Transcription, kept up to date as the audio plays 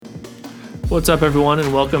What's up, everyone,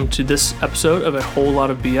 and welcome to this episode of A Whole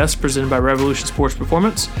Lot of BS presented by Revolution Sports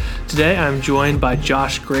Performance. Today, I'm joined by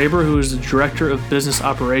Josh Graber, who is the Director of Business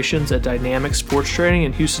Operations at Dynamic Sports Training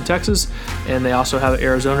in Houston, Texas, and they also have an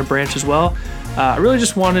Arizona branch as well. I really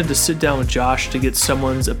just wanted to sit down with Josh to get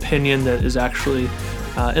someone's opinion that is actually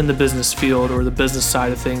in the business field or the business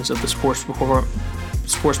side of things of the sports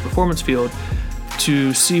performance field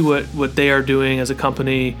to see what they are doing as a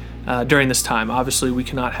company during this time. Obviously, we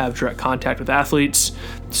cannot have direct contact with athletes,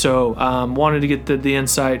 so wanted to get the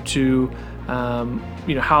insight to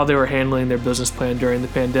how they were handling their business plan during the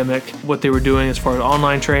pandemic, what they were doing as far as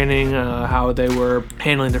online training, how they were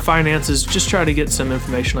handling their finances, just try to get some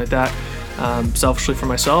information like that. Selfishly for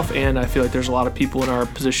myself, and I feel like there's a lot of people in our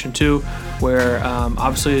position too, where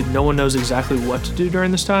obviously no one knows exactly what to do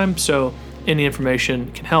during this time, so any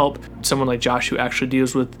information can help. Someone like Josh, who actually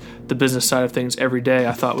deals with the business side of things every day,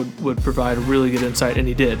 I thought would provide a really good insight, and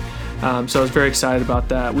he did. So I was very excited about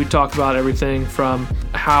that. We talked about everything from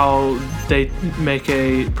how they make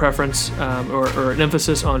a preference or an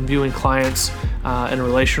emphasis on viewing clients in a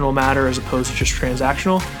relational matter as opposed to just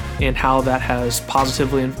transactional, and how that has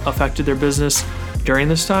positively affected their business during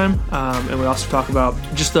this time. And we also talk about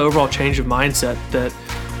just the overall change of mindset that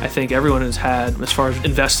I think everyone has had as far as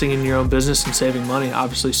investing in your own business and saving money.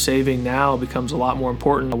 Obviously, saving now becomes a lot more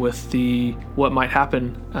important with the what might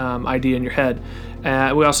happen idea in your head.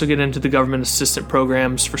 We also get into the government assistance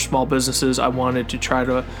programs for small businesses. I wanted to try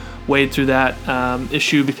to wade through that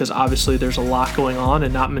issue because obviously there's a lot going on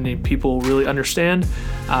and not many people really understand.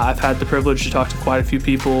 I've had the privilege to talk to quite a few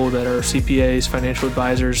people that are CPAs, financial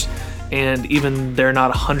advisors, and even they're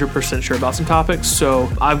not 100% sure about some topics.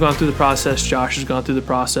 So I've gone through the process, Josh has gone through the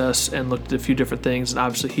process and looked at a few different things, and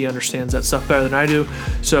obviously he understands that stuff better than I do.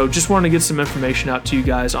 So just wanted to get some information out to you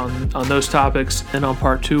guys on those topics. And on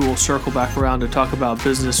part 2, we'll circle back around to talk about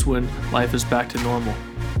business when life is back to normal.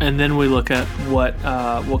 And then we look at what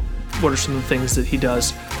are some of the things that he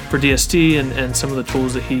does for DST and some of the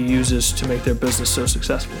tools that he uses to make their business so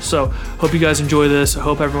successful. So hope you guys enjoy this. I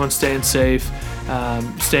hope everyone's staying safe,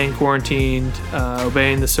 staying quarantined,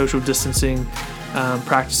 obeying the social distancing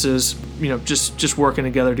practices, just working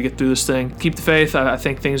together to get through this thing. Keep the faith. I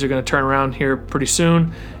think things are going to turn around here pretty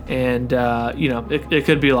soon, and it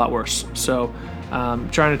could be a lot worse. So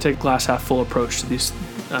trying to take a glass half full approach to these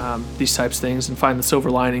types of things and find the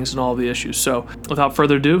silver linings in all of the issues. So without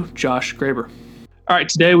further ado, Josh Graber. All right,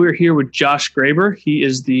 today we're here with Josh Graber. He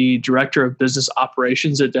is the Director of Business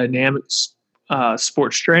Operations at Dynamic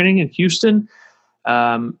Sports Training in Houston.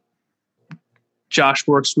 Josh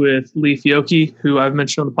works with Lee Fiocchi, who I've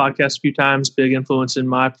mentioned on the podcast a few times, big influence in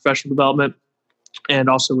my professional development, and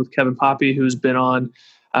also with Kevin Poppy, who's been on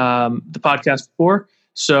the podcast before.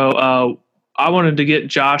 So I wanted to get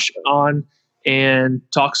Josh on and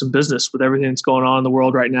talk some business with everything that's going on in the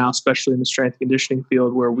world right now, especially in the strength and conditioning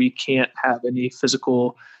field where we can't have any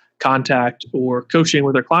physical contact or coaching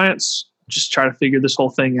with our clients. Just try to figure this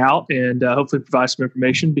whole thing out and hopefully provide some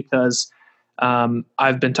information because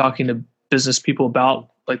I've been talking to business people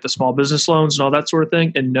about like the small business loans and all that sort of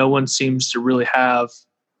thing, and no one seems to really have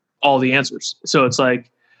all the answers. So it's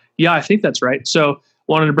like, yeah, I think that's right. So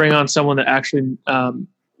wanted to bring on someone that actually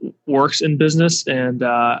works in business and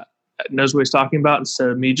knows what he's talking about instead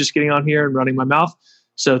of me just getting on here and running my mouth.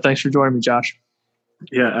 So thanks for joining me, Josh.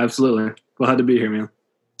 Yeah, absolutely. Glad to be here,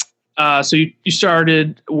 man. So you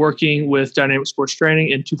started working with Dynamic Sports Training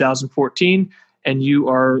in 2014, and you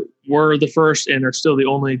were the first and are still the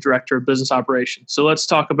only Director of Business Operations. So let's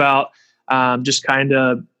talk about just kind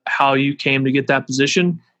of how you came to get that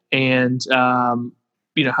position and how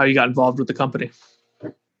you got involved with the company.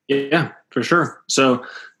 Yeah, for sure. So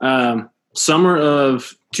summer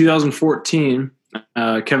of 2014,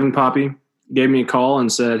 Kevin Poppy gave me a call and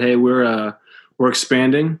said, "Hey, we're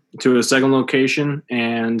expanding to a second location,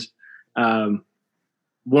 and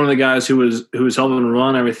one of the guys who was helping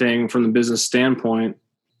run everything from the business standpoint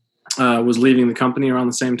was leaving the company around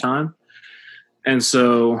the same time, and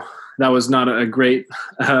so that was not a great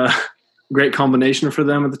combination for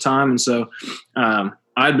them at the time. And so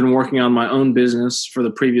I'd been working on my own business for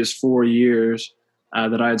the previous 4 years."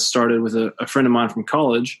 That I had started with a friend of mine from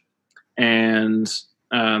college. And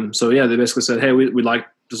they basically said, "Hey, we'd like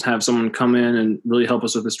to have someone come in and really help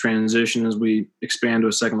us with this transition as we expand to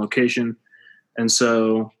a second location." And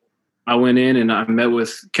so I went in and I met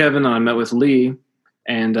with Kevin and I met with Lee,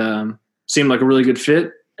 and seemed like a really good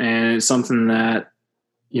fit. And it's something that,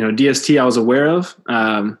 DST I was aware of.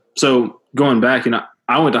 So going back,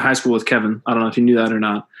 I went to high school with Kevin. I don't know if you knew that or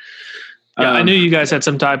not. Yeah, I knew you guys had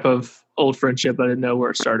some type of old friendship. I didn't know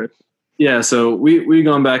where it started. Yeah, so we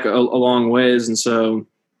gone back a long ways, and so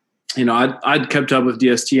I'd kept up with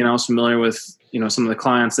DST, and I was familiar with, some of the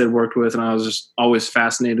clients they'd worked with, and I was just always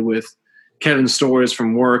fascinated with Kevin's stories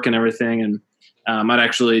from work and everything. And I'd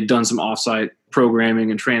actually done some offsite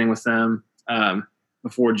programming and training with them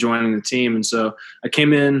before joining the team. And so I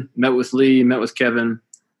came in, met with Lee, met with Kevin,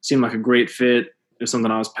 seemed like a great fit. It was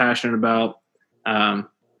something I was passionate about.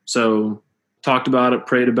 So talked about it,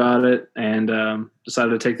 prayed about it, and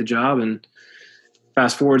decided to take the job. And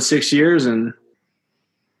fast forward 6 years, and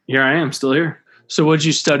here I am, still here. So what did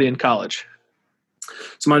you study in college?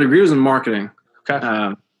 So my degree was in marketing.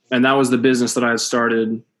 Okay. And that was the business that I had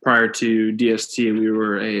started prior to DST. We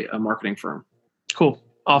were a marketing firm. Cool.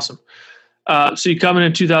 Awesome. So you come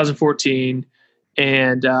in 2014,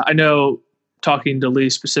 and I know, talking to Lee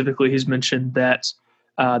specifically, he's mentioned that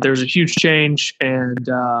there was a huge change and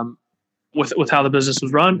with how the business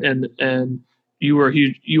was run, and you are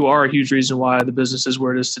a huge reason why the business is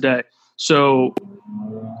where it is today. So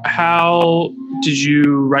how did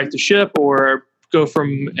you right the ship, or go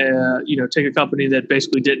from take a company that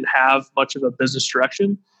basically didn't have much of a business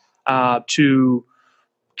direction to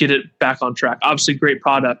get it back on track? Obviously, great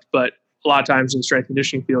product, but a lot of times in the strength and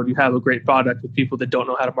conditioning field, you have a great product with people that don't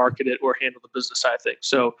know how to market it or handle the business side of things.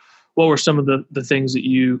 So what were some of the things that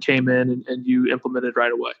you came in and you implemented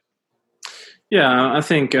right away? Yeah, I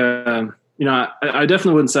think, I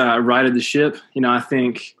definitely wouldn't say I righted the ship. I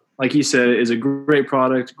think, like you said, it's a great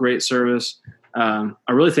product, great service. I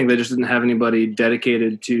really think they just didn't have anybody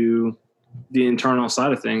dedicated to the internal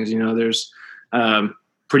side of things. There's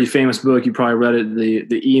pretty famous book, you probably read it,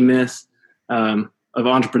 the E-Myth, of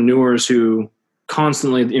entrepreneurs who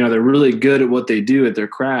constantly, they're really good at what they do at their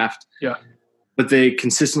craft. Yeah. But they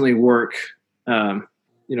consistently work,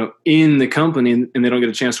 in the company, and they don't get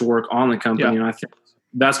a chance to work on the company. Yeah. And I think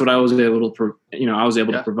that's what I was able to,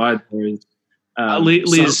 to provide for you.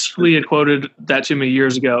 Lee had quoted that to me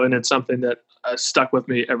years ago, and it's something that stuck with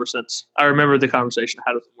me ever since. I remember the conversation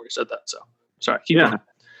I had with him where he said that. So sorry, keep going.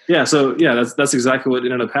 Yeah. So that's exactly what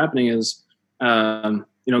ended up happening is,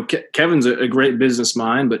 Kevin's a great business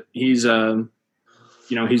mind, but he's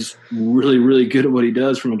he's really, really good at what he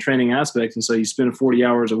does from a training aspect. And so you spend 40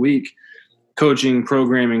 hours a week coaching,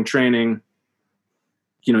 programming, training.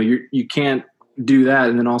 You can't do that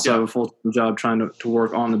and then also have a full-time job trying to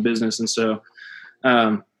work on the business. And so,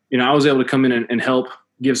 I was able to come in and help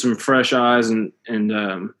give some fresh eyes and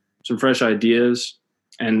some fresh ideas,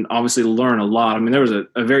 and obviously learn a lot. I mean, there was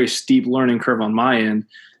a very steep learning curve on my end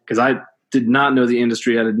because I did not know the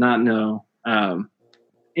industry. I did not know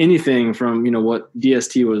anything from, what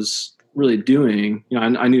DST was really doing.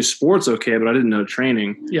 I knew sports okay, but I didn't know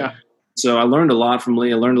training. Yeah. So I learned a lot from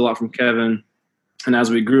Lee. I learned a lot from Kevin. And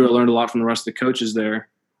as we grew, I learned a lot from the rest of the coaches there.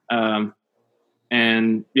 I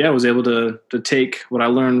was able to take what I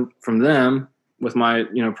learned from them with my,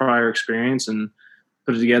 prior experience and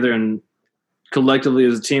put it together. And collectively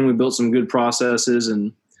as a team, we built some good processes,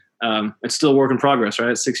 and it's still a work in progress,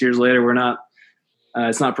 right? 6 years later, we're not,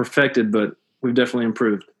 it's not perfected, but we've definitely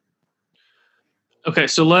improved. Okay.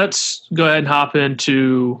 So let's go ahead and hop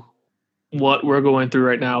into what we're going through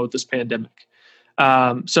right now with this pandemic.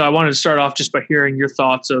 So I wanted to start off just by hearing your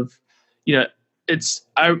thoughts of,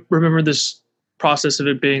 I remember this process of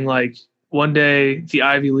it being like one day the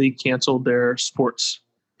Ivy League canceled their sports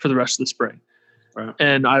for the rest of the spring. Right.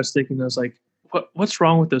 And I was thinking, I was like, what's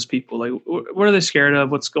wrong with those people? Like, what are they scared of?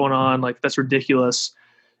 What's going on? Like, that's ridiculous.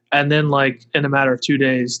 And then like in a matter of 2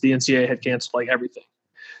 days, the NCAA had canceled like everything.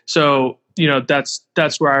 So,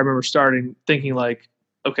 that's where I remember starting thinking like,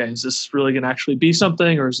 okay, is this really going to actually be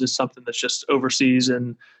something, or is this something that's just overseas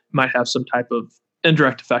and might have some type of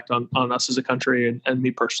indirect effect on us as a country and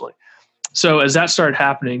me personally? So as that started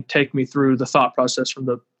happening, take me through the thought process from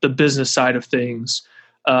the business side of things,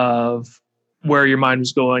 of where your mind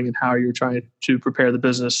was going and how you're trying to prepare the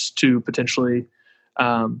business to potentially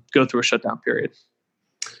go through a shutdown period.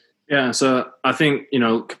 Yeah. So I think,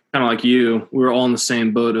 kind of like you, we were all in the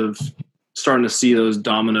same boat of starting to see those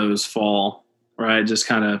dominoes fall, right? Just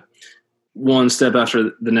kind of one step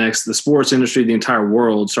after the next. The sports industry, the entire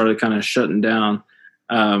world started kind of shutting down.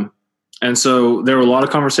 And so there were a lot of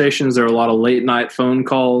conversations. There were a lot of late night phone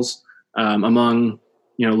calls among,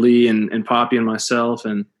 Lee and Poppy and myself,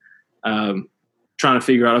 and trying to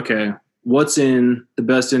figure out, okay, what's in the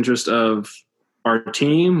best interest of our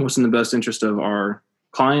team? What's in the best interest of our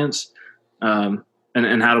clients? And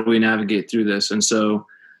how do we navigate through this? And so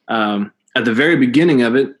at the very beginning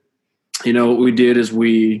of it, what we did is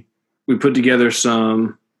we put together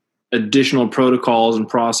some additional protocols and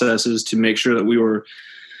processes to make sure that we were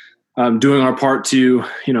doing our part to,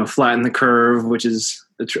 flatten the curve, which is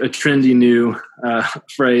a trendy new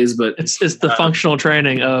phrase, but it's the functional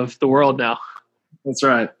training of the world now. That's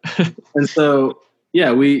right. And so,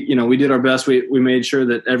 yeah, we did our best. We made sure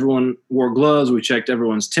that everyone wore gloves. We checked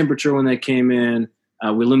everyone's temperature when they came in.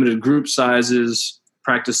 We limited group sizes,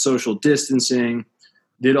 practiced social distancing,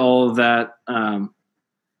 did all of that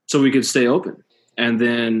so we could stay open. And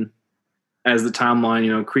then as the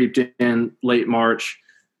timeline, creeped in late March,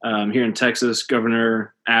 here in Texas,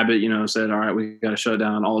 Governor Abbott, said, all right, we got to shut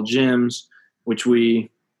down all gyms, which we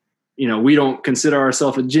don't consider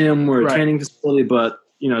ourselves a gym. We're a training facility, but,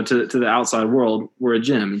 to the outside world, we're a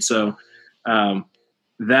gym. And so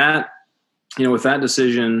that, with that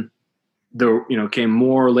decision, there, came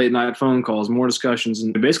more late night phone calls, more discussions,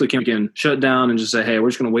 and we basically can shut down and just say, hey, we're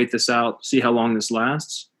just going to wait this out, see how long this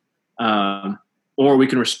lasts. Or we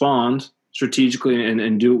can respond strategically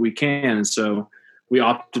and do what we can. And so we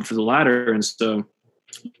opted for the latter. And so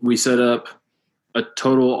we set up a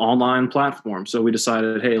total online platform. So we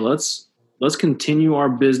decided, hey, let's continue our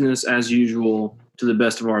business as usual to the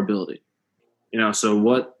best of our ability. So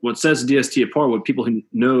what sets DST apart, what people who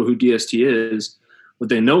know who DST is, what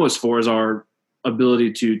they know us for is our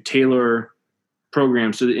ability to tailor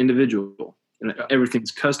programs to the individual. And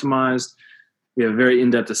everything's customized. We have a very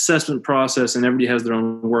in-depth assessment process, and everybody has their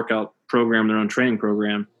own workout program, their own training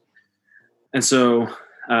program. And so,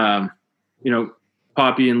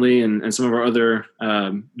 Poppy and Lee and some of our other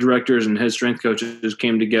directors and head strength coaches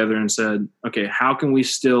came together and said, okay, how can we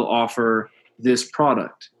still offer this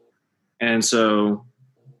product? And so,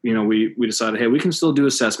 we decided, hey, we can still do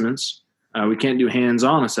assessments. We can't do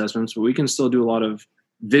hands-on assessments, but we can still do a lot of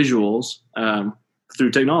visuals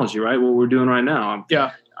through technology, right? What we're doing right now.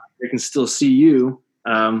 Yeah. They can still see you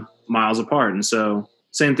miles apart. And so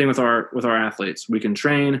same thing with our athletes. We can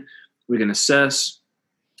train, we can assess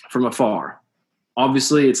from afar.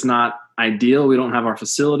 Obviously, it's not ideal. We don't have our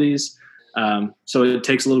facilities. So it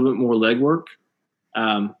takes a little bit more legwork.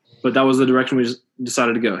 But that was the direction we just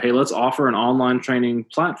decided to go. Hey, let's offer an online training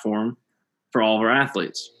platform for all of our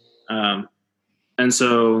athletes. And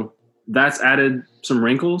so that's added some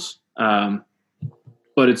wrinkles.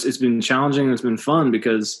 But it's been challenging and it's been fun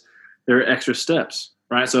because there are extra steps,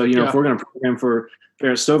 right? So, if we're going to program for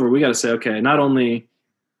Barrett Stover, we got to say, okay, not only,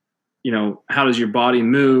 how does your body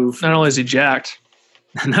move? Not only is he jacked.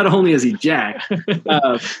 Not only is he jacked,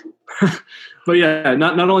 but yeah,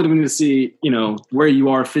 not only do we need to see, where you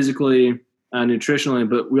are physically, nutritionally,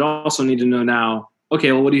 but we also need to know now,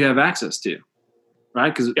 okay, well, what do you have access to?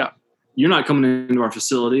 Right? Because you're not coming into our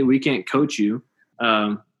facility. We can't coach you.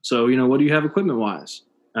 So, what do you have equipment wise?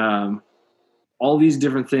 All these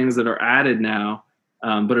different things that are added now,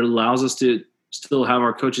 but it allows us to still have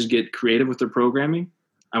our coaches get creative with their programming.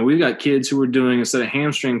 And we've got kids who are doing, instead of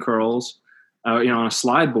hamstring curls, on a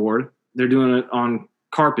slide board, they're doing it on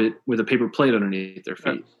carpet with a paper plate underneath their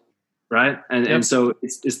feet. Right. And so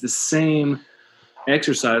it's the same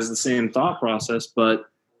exercise, the same thought process, but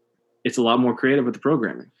it's a lot more creative with the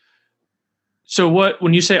programming. So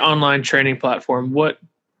when you say online training platform, what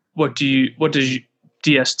does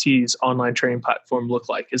DST's online training platform look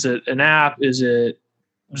like? Is it an app? Is it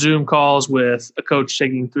Zoom calls with a coach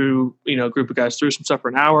taking through, a group of guys through some stuff for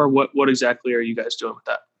an hour? What exactly are you guys doing with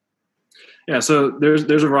that? Yeah, so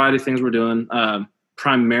there's a variety of things we're doing.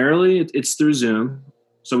 Primarily, it's through Zoom.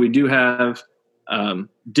 So we do have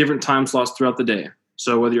different time slots throughout the day.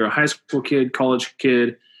 So whether you're a high school kid, college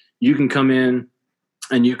kid, you can come in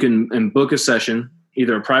and you can book a session,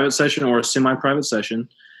 either a private session or a semi-private session,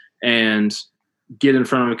 and get in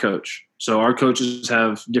front of a coach. So our coaches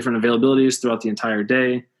have different availabilities throughout the entire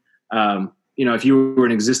day. If you were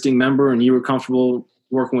an existing member and you were comfortable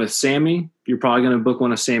working with Sammy, you're probably going to book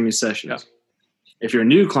one of Sammy's sessions. Yeah. If you're a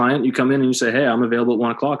new client, you come in and you say, hey, I'm available at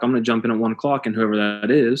 1 o'clock. I'm going to jump in at 1 o'clock, and whoever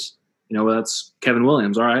that is, that's Kevin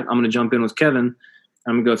Williams. All right, I'm going to jump in with Kevin.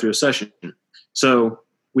 I'm going to go through a session. So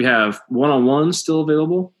we have one-on-one still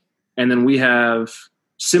available, and then we have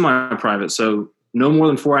semi-private. So no more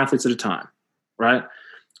than 4 athletes at a time, right?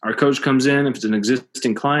 Our coach comes in. If it's an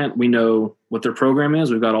existing client, we know what their program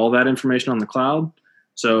is. We've got all that information on the cloud.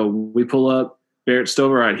 So we pull up Barrett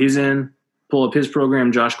Stover. All right, he's in. Pull up his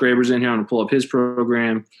program. Josh Graber's in here. I'm going to pull up his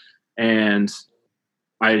program. And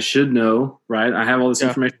I should know, right? I have all this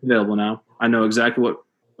information available now. I know exactly what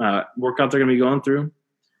workout they're going to be going through.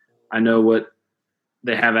 I know what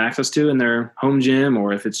they have access to in their home gym,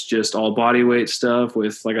 or if it's just all body weight stuff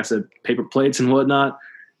with, like I said, paper plates and whatnot,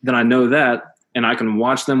 then I know that. And I can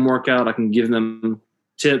watch them work out. I can give them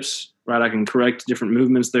tips, right? I can correct different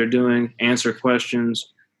movements they're doing, answer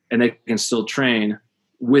questions, and they can still train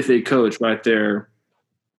with a coach right there,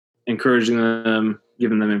 encouraging them,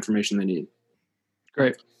 giving them information they need.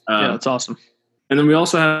 Great. Yeah, that's awesome. And then we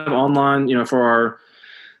also have online, for our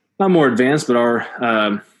not more advanced, but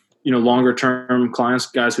our longer term clients,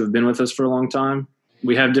 guys who have been with us for a long time.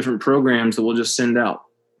 We have different programs that we'll just send out,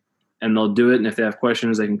 and they'll do it. And if they have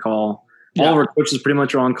questions, they can call. Yeah. All of our coaches pretty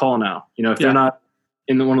much are on call now. If they're not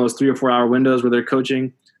in one of those 3 or 4 hour windows where they're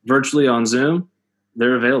coaching virtually on Zoom,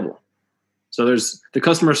 they're available. So the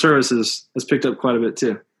customer service has picked up quite a bit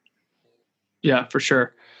too. Yeah, for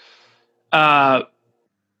sure.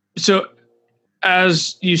 So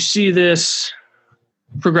as you see this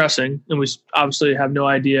progressing, and we obviously have no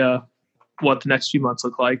idea what the next few months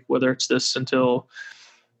look like, whether it's this until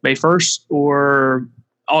May 1st or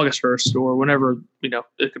August 1st or whenever,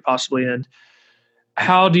 it could possibly end.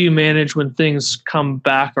 How do you manage when things come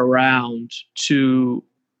back around to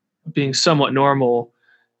being somewhat normal,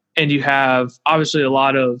 and you have obviously a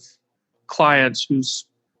lot of clients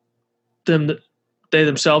they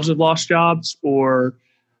themselves have lost jobs, or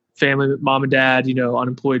family, mom and dad,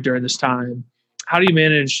 unemployed during this time? How do you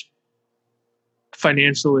manage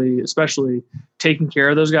financially, especially taking care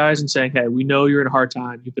of those guys and saying, hey, we know you're in a hard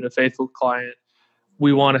time. You've been a faithful client.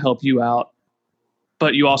 We want to help you out,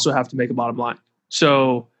 but you also have to make a bottom line.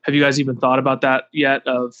 So have you guys even thought about that yet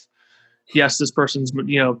of, yes, this person's,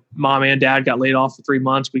 mom and dad got laid off for 3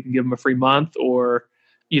 months. We can give them a free month, or,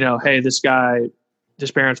 hey, this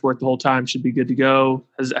parent's worked the whole time, should be good to go.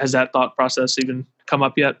 Has that thought process even come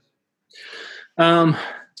up yet?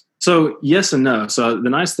 So yes and no. So the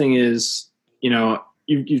nice thing is,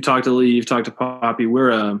 you've talked to Lee, you've talked to Poppy.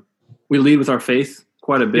 We lead with our faith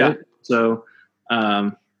quite a bit. Yeah. So,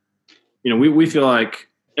 we feel like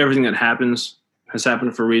everything that happens has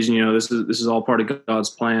happened for a reason. This is all part of God's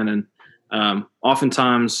plan. And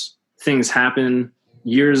oftentimes things happen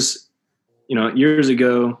years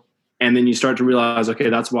ago, and then you start to realize, okay,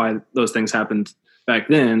 that's why those things happened back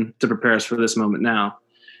then to prepare us for this moment now.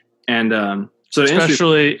 And so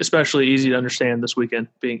especially easy to understand this weekend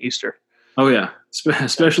being Easter. Oh yeah,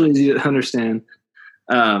 especially easy to understand.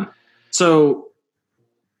 So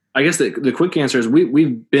I guess the quick answer is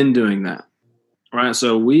we've been doing that, right?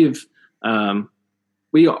 So we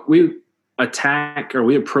attack, or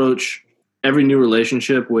we approach every new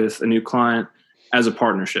relationship with a new client as a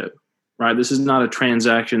partnership, right? This is not a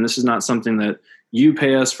transaction. This is not something that you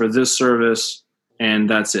pay us for this service and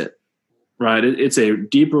that's it, right? It's a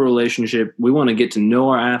deeper relationship. We want to get to know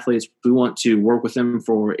our athletes. We want to work with them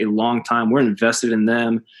for a long time. We're invested in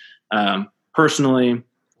them personally,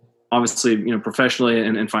 obviously, professionally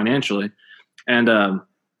and financially. And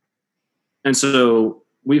so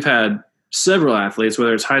we've had several athletes,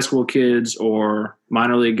 whether it's high school kids or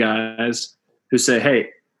minor league guys, who say, hey,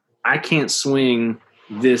 I can't swing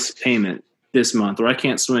this payment this month, or I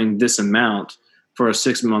can't swing this amount for a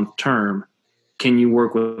 6-month term. Can you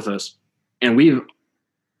work with us? And we've,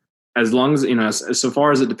 as long as, so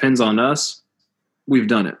far as it depends on us, we've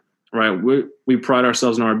done it, right? We pride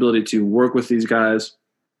ourselves in our ability to work with these guys,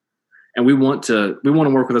 and we want to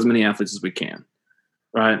work with as many athletes as we can,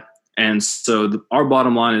 right? And so our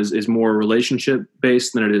bottom line is more relationship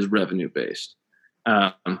based than it is revenue based.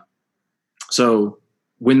 So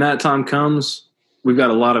when that time comes, we've got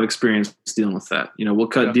a lot of experience dealing with that. We'll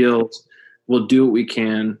cut deals, we'll do what we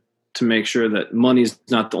can to make sure that money's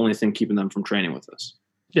not the only thing keeping them from training with us.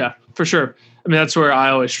 Yeah, for sure. I mean, that's where I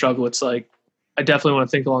always struggle. It's like, I definitely want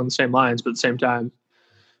to think along the same lines, but at the same time,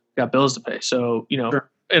 got bills to pay. So, Sure.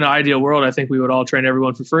 In an ideal world, I think we would all train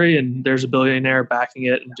everyone for free, and there's a billionaire backing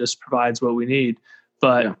it and just provides what we need.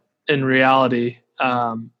 But in reality,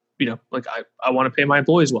 I want to pay my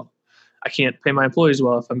employees well. I can't pay my employees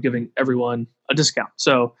well if I'm giving everyone a discount.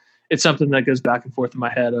 So it's something that goes back and forth in my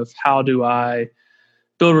head of, how do I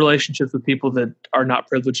build relationships with people that are not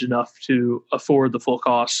privileged enough to afford the full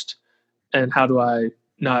cost, and how do I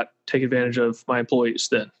not take advantage of my employees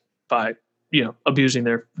then by abusing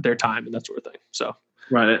their time and that sort of thing. So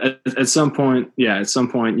right, at some point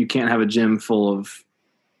you can't have a gym full of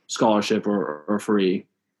scholarship or free.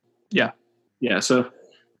 So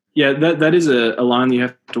that is a line that you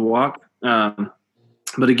have to walk.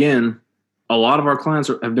 But again, a lot of our clients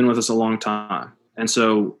have been with us a long time. And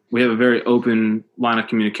so we have a very open line of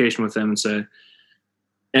communication with them and say,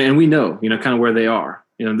 and we know, kind of where they are.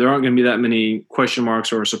 There aren't going to be that many question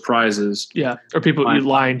marks or surprises. Yeah. Or people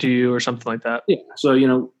lying to you or something like that. Yeah. So,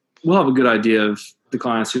 we'll have a good idea of the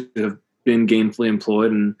clients who have been gainfully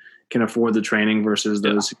employed and can afford the training versus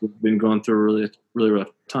those who've been going through a really, really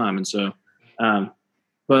rough time. And so,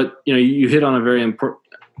 but you hit on a very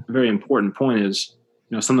important point is,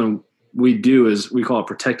 something we do is we call it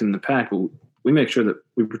protecting the pack. But we make sure that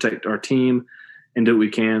we protect our team and do what we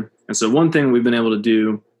can. And so one thing we've been able to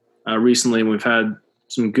do recently, and we've had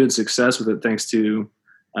some good success with it thanks to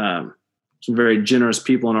some very generous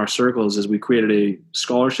people in our circles. Is we created a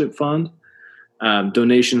scholarship fund,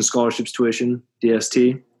 donation scholarships tuition,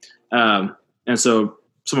 DST, and so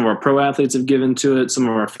some of our pro athletes have given to it, some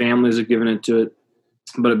of our families have given into it,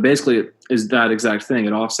 but it basically is that exact thing.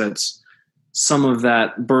 It offsets some of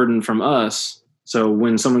that burden from us. So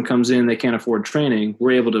when someone comes in, they can't afford training,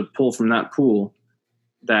 we're able to pull from that pool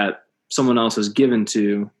that someone else has given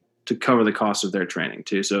to cover the cost of their training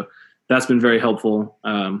too. So that's been very helpful.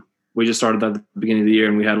 We just started that at the beginning of the year,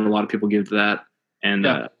 and we had a lot of people give to that. And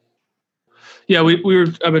I've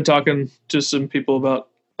been talking to some people about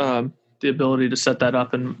the ability to set that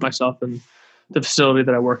up, and myself and the facility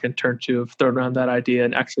that I work in Turn 2 have thrown around that idea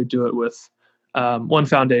and actually do it with one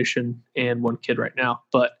foundation and one kid right now.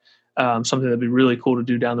 But something that'd be really cool to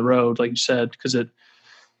do down the road, like you said, because it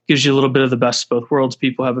gives you a little bit of the best of both worlds.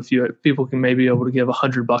 People can maybe be able to give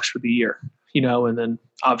 $100 for the year, and then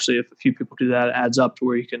obviously if a few people do that, it adds up to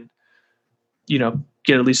where you can,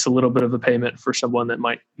 get at least a little bit of a payment for someone that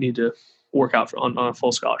might need to work out on a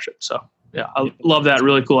full scholarship. So yeah, I love that.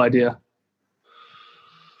 Really cool idea.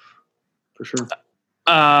 For sure.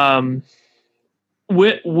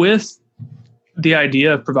 With the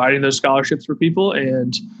idea of providing those scholarships for people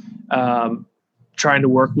and trying to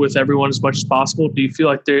work with everyone as much as possible, do you feel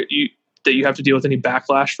like that you have to deal with any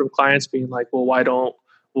backlash from clients being like,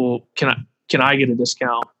 well, can I get a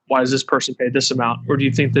discount? Why does this person pay this amount? Or do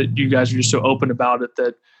you think that you guys are just so open about it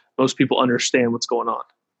that most people understand what's going on?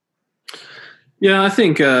 Yeah, I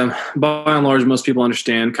think by and large, most people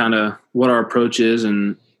understand kind of what our approach is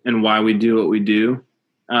and why we do what we do.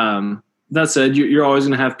 That said, you're always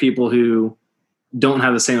going to have people who don't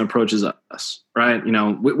have the same approach as us, right?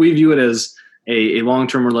 We view it as a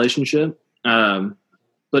long-term relationship.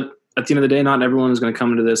 But at the end of the day, not everyone is going to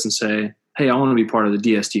come into this and say, hey, I want to be part of the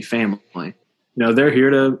DST family. They're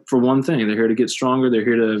here for one thing. They're here to get stronger. They're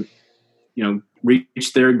here to,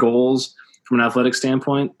 reach their goals from an athletic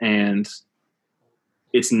standpoint. And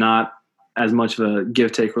it's not as much of a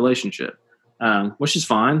give-take relationship, which is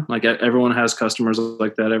fine. Like everyone has customers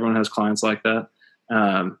like that. Everyone has clients like that.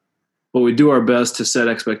 But we do our best to set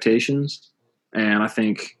expectations. And I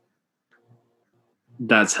think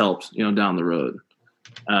that's helped, down the road.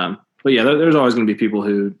 But yeah, there's always going to be people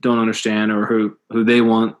who don't understand or who they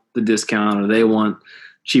want the discount or they want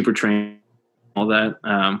cheaper training, all that.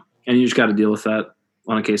 And you just got to deal with that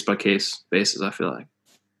on a case-by-case basis, I feel like.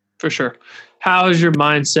 For sure. How has your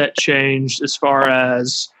mindset changed as far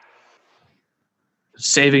as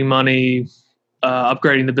saving money,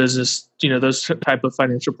 upgrading the business, those type of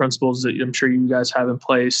financial principles that I'm sure you guys have in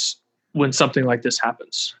place when something like this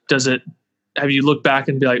happens? Have you looked back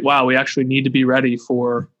and be like, wow, we actually need to be ready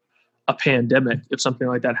for a pandemic if something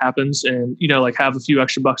like that happens, and, have a few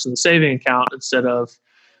extra bucks in the saving account instead of,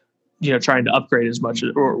 trying to upgrade as much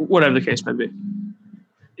or whatever the case may be?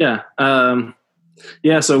 Yeah.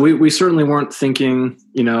 So we certainly weren't thinking,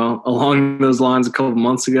 along those lines a couple of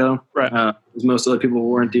months ago. Right. As most other people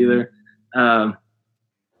weren't either. But,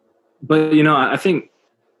 I think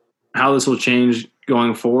how this will change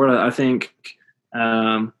going forward, I think,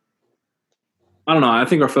 I don't know. I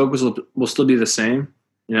think our focus will still be the same,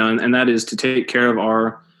 and that is to take care of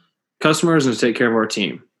our customers and to take care of our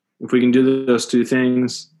team. If we can do those two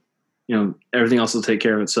things, everything else will take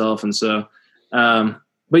care of itself. And so,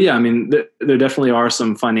 but yeah, I mean, there definitely are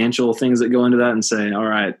some financial things that go into that and say, all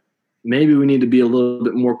right, maybe we need to be a little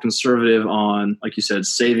bit more conservative on, like you said,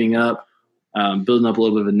 saving up, building up a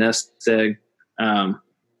little bit of a nest egg.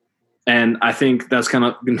 And I think that's kind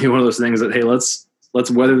of going to be one of those things that, hey, let's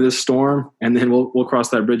weather this storm and then we'll cross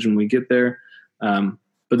that bridge when we get there.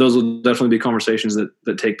 But those will definitely be conversations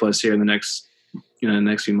that take place here in the next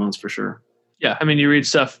few months for sure. Yeah. I mean, you read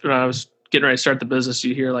stuff when I was getting ready to start the business,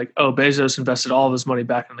 you hear like, oh, Bezos invested all of his money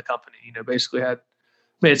back in the company, basically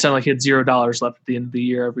made it sound like he had $0 left at the end of the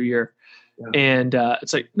year every year. Yeah. And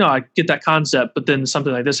it's like, no, I get that concept, but then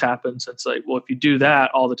something like this happens. It's like, well, if you do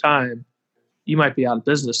that all the time, you might be out of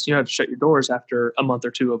business. You have to shut your doors after a month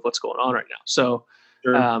or two of what's going on right now. So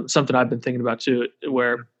sure. Something I've been thinking about too,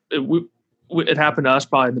 where it happened to us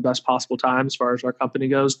probably in the best possible time as far as our company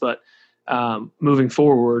goes. But moving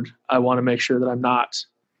forward, I want to make sure that I'm not,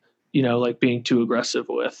 being too aggressive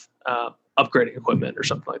with upgrading equipment or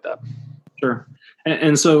something like that. Sure.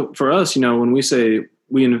 And so for us, when we say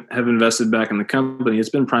we have invested back in the company, it's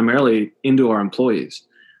been primarily into our employees.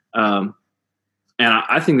 And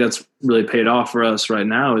I think that's really paid off for us right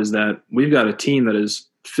now, is that we've got a team that is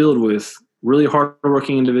filled with really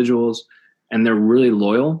hardworking individuals, and they're really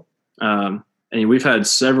loyal. And we've had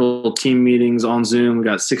several team meetings on Zoom. We've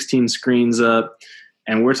got 16 screens up.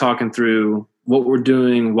 and we're talking through what we're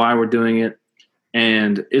doing, why we're doing it.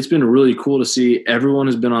 And it's been really cool to see everyone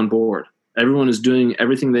has been on board. Everyone is doing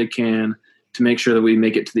everything they can to make sure that we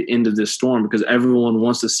make it to the end of this storm, because everyone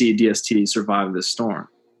wants to see DST survive this storm.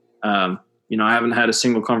 I haven't had a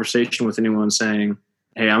single conversation with anyone saying,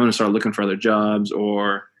 hey, I'm going to start looking for other jobs,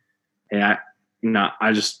 or, hey, I'm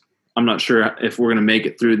not sure if we're going to make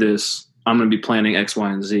it through this. I'm going to be planning X,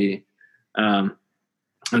 Y, and Z. And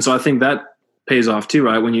so I think that pays off too,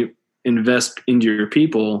 right? When you invest into your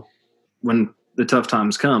people, when the tough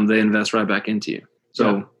times come, they invest right back into you.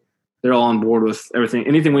 So they're all on board with everything.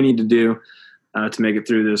 Anything we need to do to make it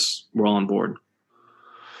through this, we're all on board.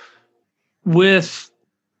 With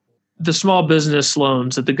the small business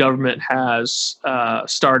loans that the government has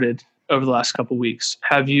started over the last couple of weeks,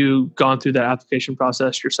 have you gone through that application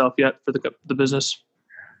process yourself yet for the business?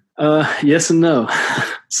 Yes and no.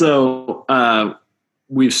 So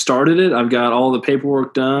we've started it. I've got all the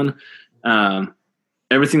paperwork done.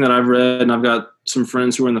 Everything that I've read, and I've got some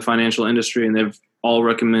friends who are in the financial industry, and they've all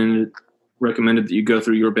recommended that you go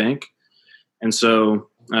through your bank. And so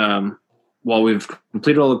while we've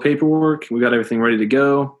completed all the paperwork, we got everything ready to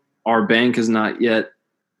go. Our bank has not yet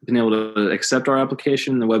been able to accept our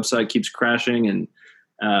application. The website keeps crashing, and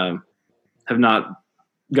have not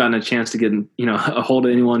gotten a chance to get a hold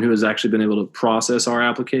of anyone who has actually been able to process our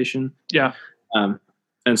application. Yeah.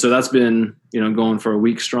 And so that's been going for a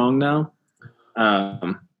week strong now.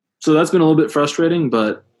 So that's been a little bit frustrating,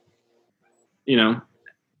 but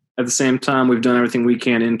at the same time, we've done everything we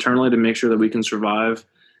can internally to make sure that we can survive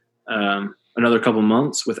another couple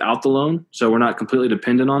months without the loan. So we're not completely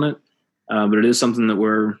dependent on it, but it is something that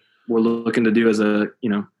we're looking to do as a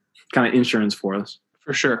kind of insurance for us.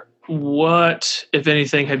 For sure. What, if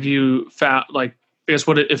anything, have you found? Like, I guess,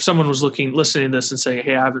 what if someone was listening to this and saying,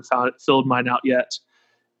 "Hey, I haven't filled mine out yet."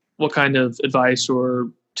 What kind of advice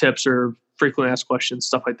or tips or frequently asked questions,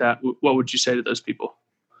 stuff like that, what would you say to those people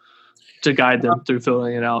to guide them through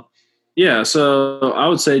filling it out? Yeah, so I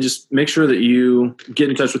would say just make sure that you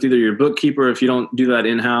get in touch with either your bookkeeper if you don't do that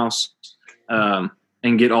in-house,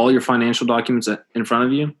 and get all your financial documents in front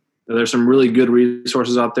of you. There's some really good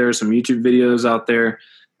resources out there, some YouTube videos out there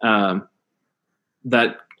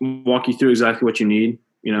that walk you through exactly what you need.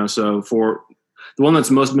 So for the one that's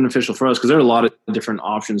most beneficial for us, because there are a lot of different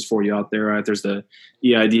options for you out there, right? There's the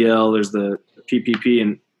EIDL, there's the PPP,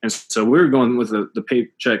 and so we're going with the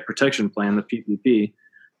Paycheck Protection Plan, the PPP,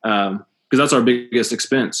 because that's our biggest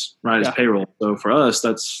expense, right? Is payroll. So for us,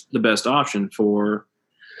 that's the best option. For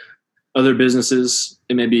other businesses,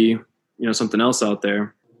 it may be something else out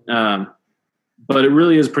there, but it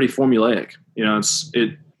really is pretty formulaic.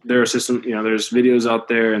 There are systems, there's videos out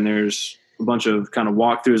there, and there's a bunch of kind of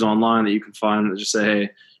walkthroughs online that you can find that just say, hey,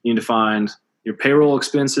 you need to find your payroll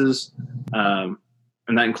expenses, and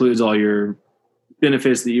that includes all your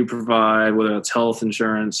benefits that you provide, whether that's health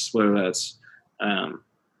insurance, whether that's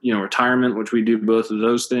retirement, which we do both of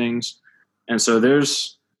those things. And so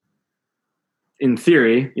there's, in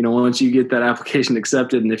theory, once you get that application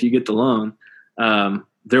accepted, and if you get the loan,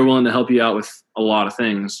 they're willing to help you out with a lot of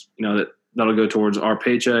things. That'll go towards our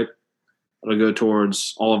paycheck. It'll go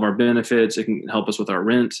towards all of our benefits. It can help us with our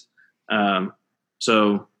rent.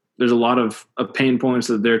 So there's a lot of pain points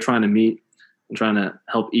that they're trying to meet and trying to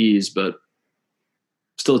help ease, but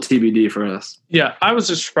still TBD for us. Yeah, I was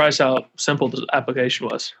just surprised how simple the application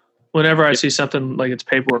was. Whenever I see something like it's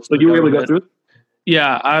paperwork, so you were able to go through it?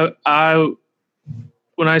 Yeah, I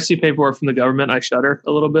when I see paperwork from the government, I shudder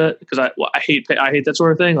a little bit because I hate that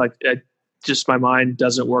sort of thing. Like, just my mind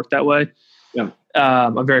doesn't work that way. Yeah.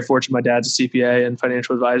 I'm very fortunate. My dad's a CPA and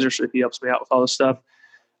financial advisor, so he helps me out with all this stuff.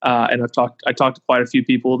 And I talked to quite a few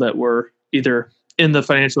people that were either in the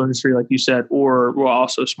financial industry, like you said, or were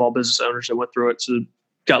also small business owners that went through it. So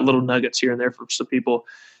got little nuggets here and there from some people.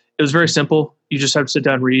 It was very simple. You just have to sit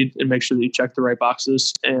down, read, and make sure that you check the right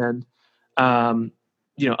boxes and,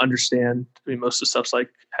 understand. I mean, most of the stuff's like,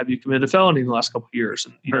 have you committed a felony in the last couple of years?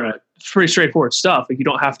 And, it's pretty straightforward stuff. Like, you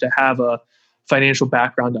don't have to have a financial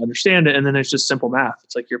background to understand it. And then it's just simple math.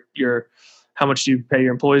 It's like your how much do you pay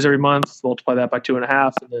your employees every month, multiply that by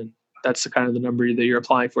 2.5. And then that's the kind of the number that you're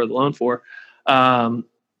applying for the loan for. The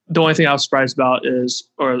only thing I was surprised about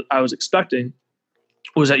or I was expecting,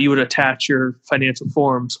 was that you would attach your financial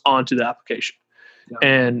forms onto the application. Yeah.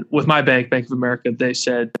 And with my bank, Bank of America, they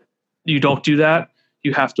said, you don't do that.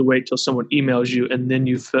 You have to wait till someone emails you, and then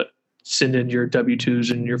you send in your W-2s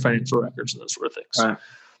and your financial records and those sort of things. Right.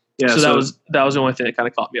 Yeah. So that was the only thing that kind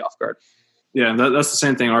of caught me off guard. Yeah, that's the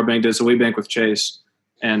same thing our bank did. So we bank with Chase,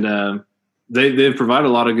 and they've provided a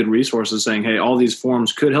lot of good resources saying, hey, all these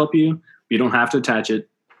forms could help you. You don't have to attach it.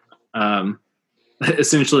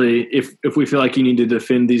 essentially, if we feel like you need to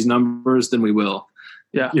defend these numbers, then we will.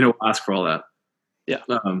 Yeah. Ask for all that. Yeah.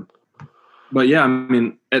 But yeah, I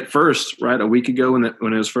mean, at first, right, a week ago when it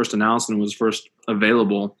was first announced and was first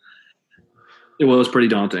available, it was pretty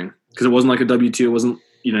daunting because it wasn't like a W-2. It wasn't,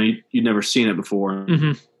 you'd never seen it before.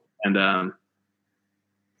 Mm-hmm. And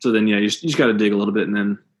so then, you just got to dig a little bit. And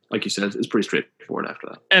then, like you said, it's pretty straightforward after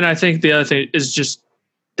that. And I think the other thing is just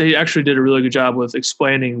they actually did a really good job with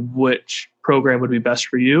explaining which program would be best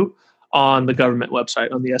for you on the government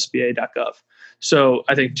website on the SBA.gov. So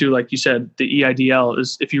I think too, like you said, the EIDL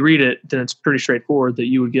is, if you read it, then it's pretty straightforward that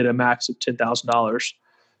you would get a max of $10,000.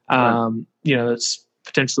 That's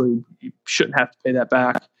potentially, you shouldn't have to pay that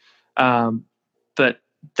back. But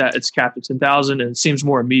that it's capped at 10,000 and it seems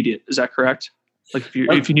more immediate. Is that correct? Like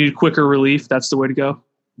if you need quicker relief, that's the way to go.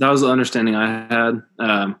 That was the understanding I had.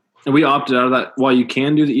 And we opted out of that. While you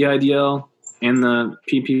can do the EIDL and the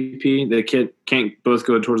PPP, they can't both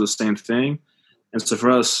go towards the same thing. And so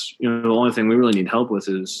for us, the only thing we really need help with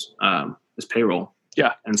is payroll.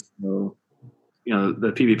 Yeah. And so,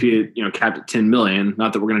 the PPP, capped at 10 million,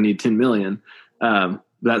 not that we're going to need 10 million.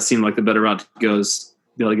 That seemed like the better route to go is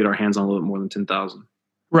be able to get our hands on a little bit more than 10,000.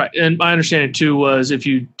 Right. And my understanding too was if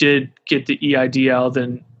you did get the EIDL,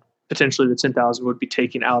 then potentially the 10,000 would be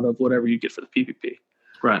taken out of whatever you get for the PPP.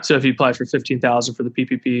 Right. So if you applied for 15,000 for the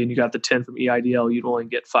PPP and you got the 10 from EIDL, you'd only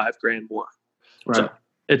get $5,000 more. Right. So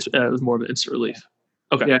it was more of an instant relief.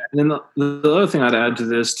 Okay. Yeah. And then the other thing I'd add to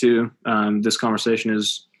this too, this conversation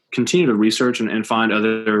is continue to research and find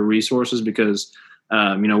other resources because,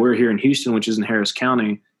 we're here in Houston, which is in Harris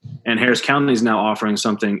County, and Harris County is now offering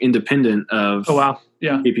something independent of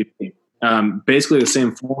PPP. Basically the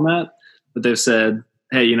same format, but they've said,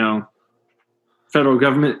 hey, federal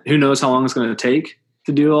government, who knows how long it's going to take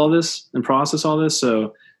to do all this and process all this.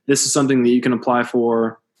 So this is something that you can apply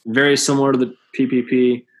for, very similar to the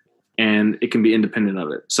PPP, and it can be independent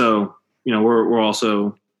of it. So, we're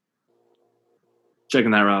also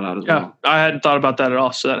checking that route out as well. I hadn't thought about that at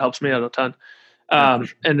all. So that helps me out a ton.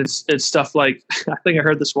 And it's stuff like, I think I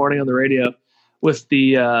heard this morning on the radio with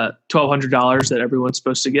the $1,200 that everyone's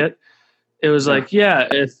supposed to get. It was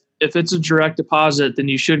if it's a direct deposit, then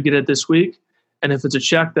you should get it this week. And if it's a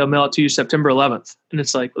check, they'll mail it to you September 11th. And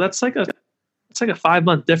it's like, well, it's like a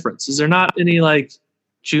 5-month difference. Is there not any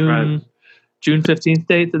June 15th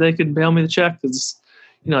date that they could mail me the check? Because,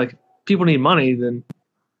 people need money, then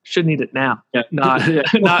should need it now, not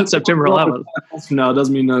September 11th. No, it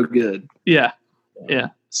doesn't mean no good. Yeah. Yeah.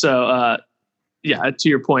 So, to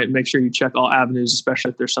your point, make sure you check all avenues,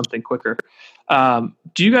 especially if there's something quicker.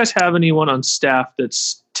 Do you guys have anyone on staff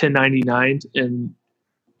that's 1099? And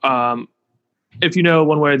if you know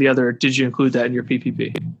one way or the other, did you include that in your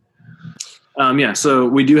PPP? So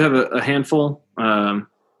we do have a handful,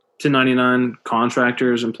 1099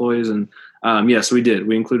 contractors, employees, and yes, we did.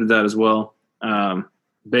 We included that as well.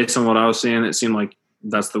 Based on what I was seeing, it seemed like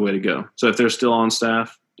that's the way to go. So if they're still on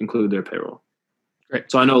staff, include their payroll.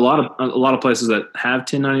 Great. So I know a lot of places that have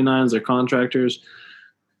 1099s, they're contractors.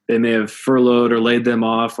 They may have furloughed or laid them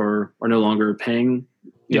off or are no longer paying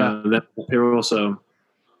that payroll. So,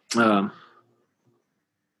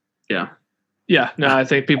 Yeah, no, I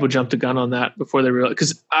think people jumped the gun on that before they realized,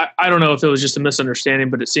 because I don't know if it was just a misunderstanding,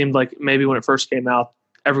 but it seemed like maybe when it first came out,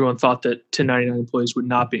 everyone thought that 1099 employees would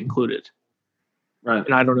not be included. Right.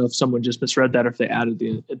 And I don't know if someone just misread that or if they added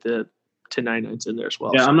the 1099s in there as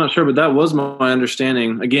well. Yeah, I'm not sure, but that was my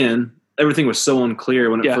understanding. Again, everything was so unclear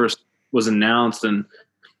when it first was announced, and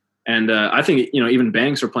I think even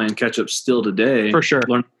banks are playing catch up still today. For sure,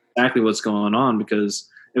 learn exactly what's going on because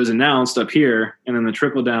it was announced up here, and then the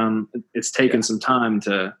trickle down. It's taken some time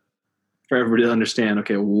for everybody to understand.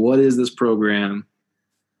 Okay, what is this program?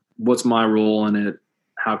 What's my role in it?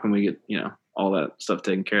 How can we get all that stuff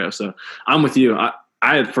taken care of? So I'm with you. I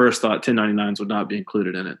at first thought 1099s would not be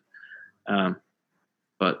included in it.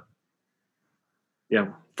 But yeah,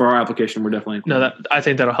 for our application, we're definitely included. No, I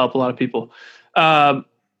think that'll help a lot of people.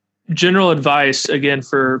 General advice again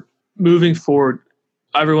for moving forward.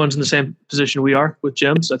 Everyone's in the same position we are with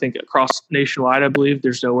gyms. I think across nationwide, I believe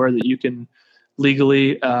there's nowhere that you can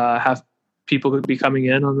legally have people be coming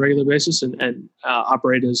in on a regular basis and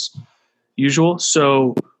operate as usual.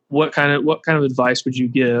 So what kind of advice would you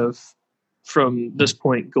give from this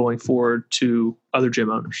point going forward to other gym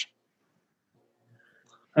owners?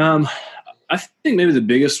 I think maybe the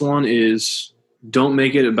biggest one is don't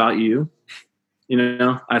make it about you.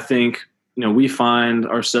 I think, we find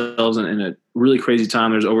ourselves in a really crazy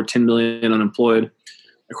time. There's over 10 million unemployed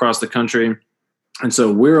across the country. And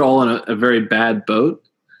so we're all in a very bad boat.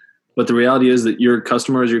 But the reality is that your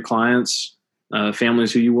customers, your clients,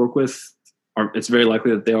 families who you work with, it's very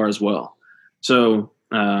likely that they are as well. So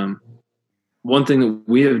one thing that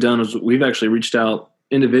we have done is we've actually reached out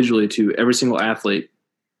individually to every single athlete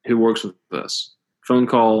who works with us. Phone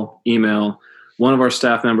call, email. One of our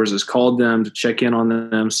staff members has called them to check in on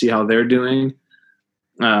them, see how they're doing.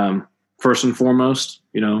 First and foremost,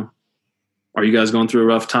 are you guys going through a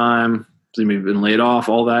rough time? Have you been laid off?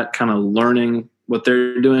 All that, kind of learning what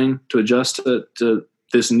they're doing to adjust to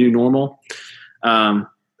this new normal. And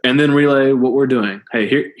then relay what we're doing.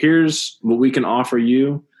 Hey, here's what we can offer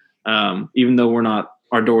you, even though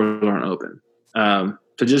our doors aren't open.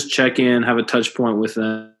 To just check in, have a touch point with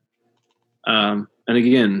them. And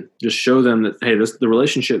again, just show them that, hey, the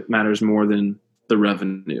relationship matters more than the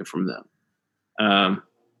revenue from them.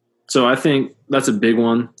 So I think that's a big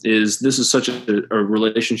one. This is such a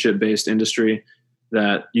relationship-based industry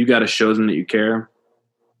that you got to show them that you care,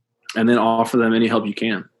 and then offer them any help you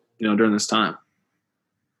can, during this time.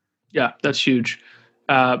 Yeah, that's huge.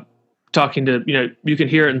 Talking to, you can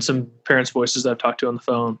hear it in some parents' voices that I've talked to on the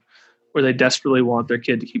phone, where they desperately want their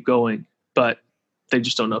kid to keep going, but they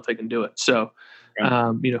just don't know if they can do it. So,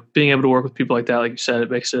 being able to work with people like that, like you said, it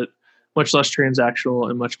makes it much less transactional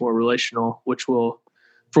and much more relational, which will,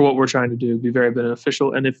 for what we're trying to do, be very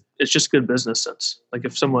beneficial. And if it's just good business sense, like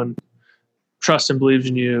if someone trusts and believes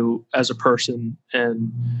in you as a person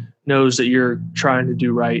and knows that you're trying to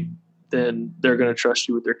do right, then they're going to trust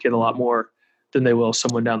you with their kid a lot more than they will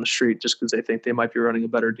someone down the street just because they think they might be running a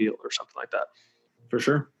better deal or something like that. For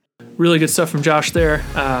sure. Really good stuff from Josh there.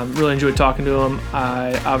 Really enjoyed talking to him.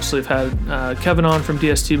 I obviously have had Kevin on from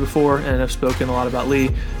DST before and have spoken a lot about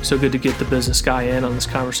Lee. So good to get the business guy in on this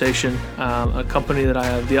conversation. A company that I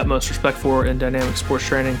have the utmost respect for in dynamic sports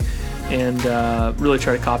training, and really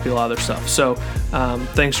try to copy a lot of their stuff. So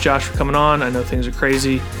thanks, Josh, for coming on. I know things are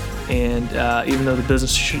crazy. And even though the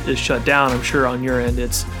business is shut down, I'm sure on your end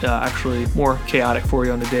it's actually more chaotic for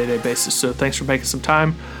you on a day-to-day basis. So thanks for making some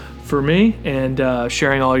time for me and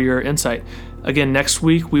sharing all your insight. Again, next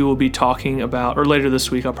week we will be talking about, or later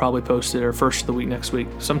this week I'll probably post it, or first of the week next week,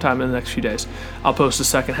 sometime in the next few days. I'll post the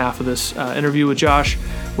second half of this interview with Josh,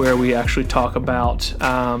 where we actually talk about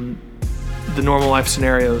the normal life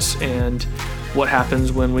scenarios and what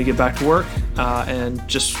happens when we get back to work, and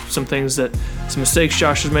just some mistakes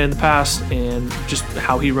Josh has made in the past, and just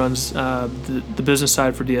how he runs the business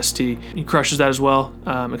side for DST. He crushes that as well.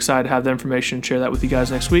 I'm excited to have that information and share that with you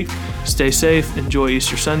guys next week. Stay safe, enjoy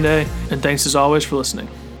Easter Sunday, and thanks as always for listening.